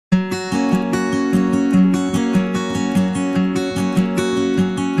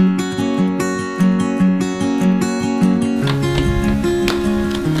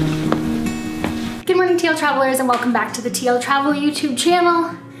TL Travelers, and welcome back to the TL Travel YouTube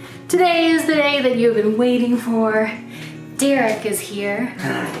channel. Today is the day that you've been waiting for. Derek is here.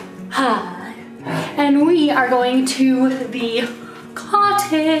 Hi. And we are going to the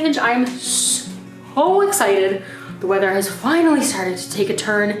cottage. I'm so excited. The weather has finally started to take a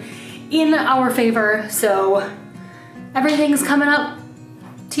turn in our favor, so everything's coming up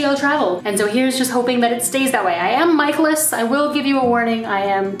TL Travel. And so here's just hoping that it stays that way. I am mic-less. I will give you a warning. I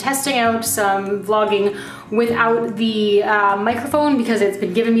am testing out some vlogging without the microphone because it's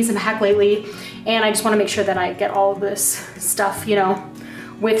been giving me some heck lately. And I just want to make sure that I get all of this stuff, you know,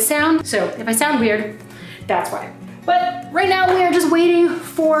 with sound. So if I sound weird, that's why. But right now we are just waiting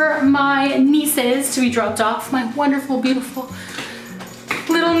for my nieces to be dropped off. My wonderful, beautiful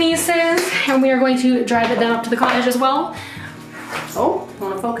little nieces. And we are going to drive them up to the cottage as well. Oh, I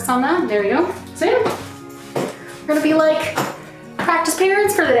want to focus on that. There we go. So yeah, we're gonna be like practice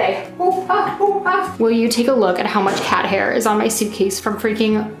parents for the day. Ooh, ah, ooh, ah. Will you take a look at how much cat hair is on my suitcase from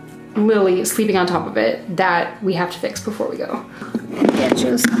freaking Lily sleeping on top of it that we have to fix before we go? Get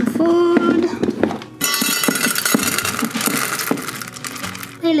you some food.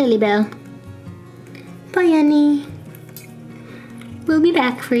 Hey, Lily Bell. Bye, honey. We'll be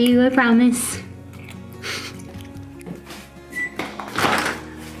back for you, I promise.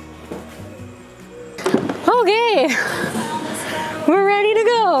 Okay, we're ready to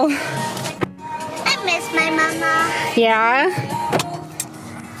go. I miss my mama. Yeah?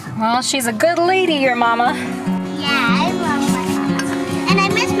 Well, she's a good lady, your mama. Yeah, I love my mama. And I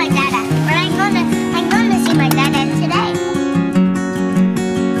miss my dada. But I'm gonna see my dada today.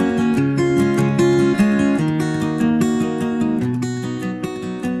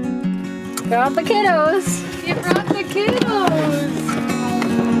 Brought the kiddos. You brought the kiddos.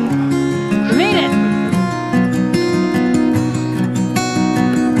 You made it.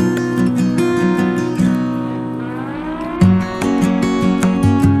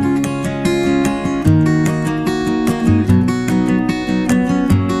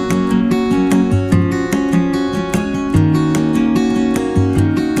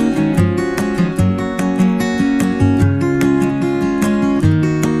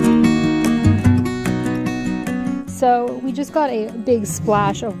 So we just got a big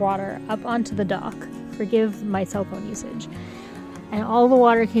splash of water up onto the dock. Forgive my cell phone usage. And all the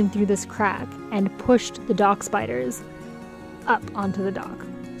water came through this crack and pushed the dock spiders up onto the dock.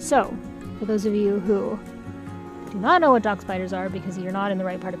 So, for those of you who do not know what dock spiders are because you're not in the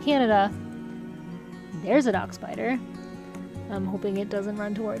right part of Canada, there's a dock spider. I'm hoping it doesn't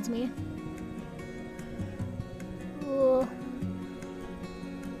run towards me. Oh.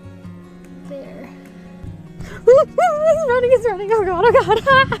 There. It's running, oh god, oh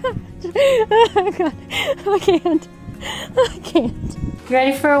god. I can't. You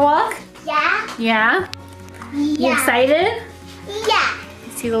ready for a walk? Yeah? Yeah? You excited? Yeah.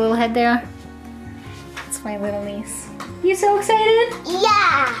 You see the little head there? That's my little niece. You so excited?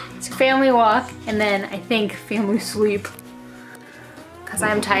 Yeah. It's a family walk, and then I think family sleep. Cause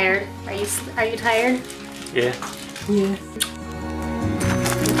I'm tired. Are you tired? Yeah. Yeah.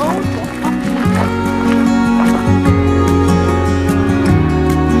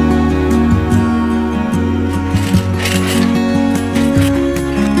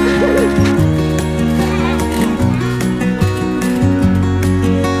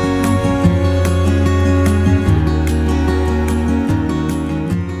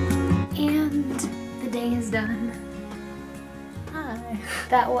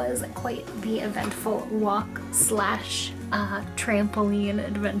 That was quite the eventful walk slash trampoline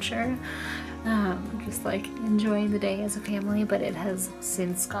adventure. Just like enjoying the day as a family, but it has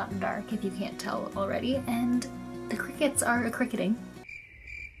since gotten dark if you can't tell already, and the crickets are cricketing.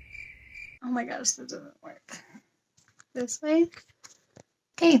 Oh my gosh, that doesn't work. This way?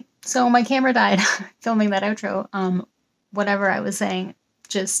 Okay, so my camera died filming that outro. Whatever I was saying,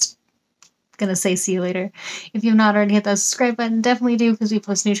 just gonna say see you later. If you've not already hit that subscribe button, definitely do, because we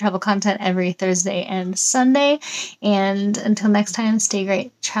post new travel content every Thursday and Sunday. And until next time, stay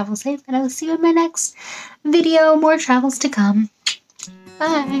great, travel safe, and I will see you in my next video. More travels to come.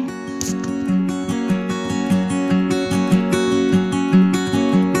 Bye.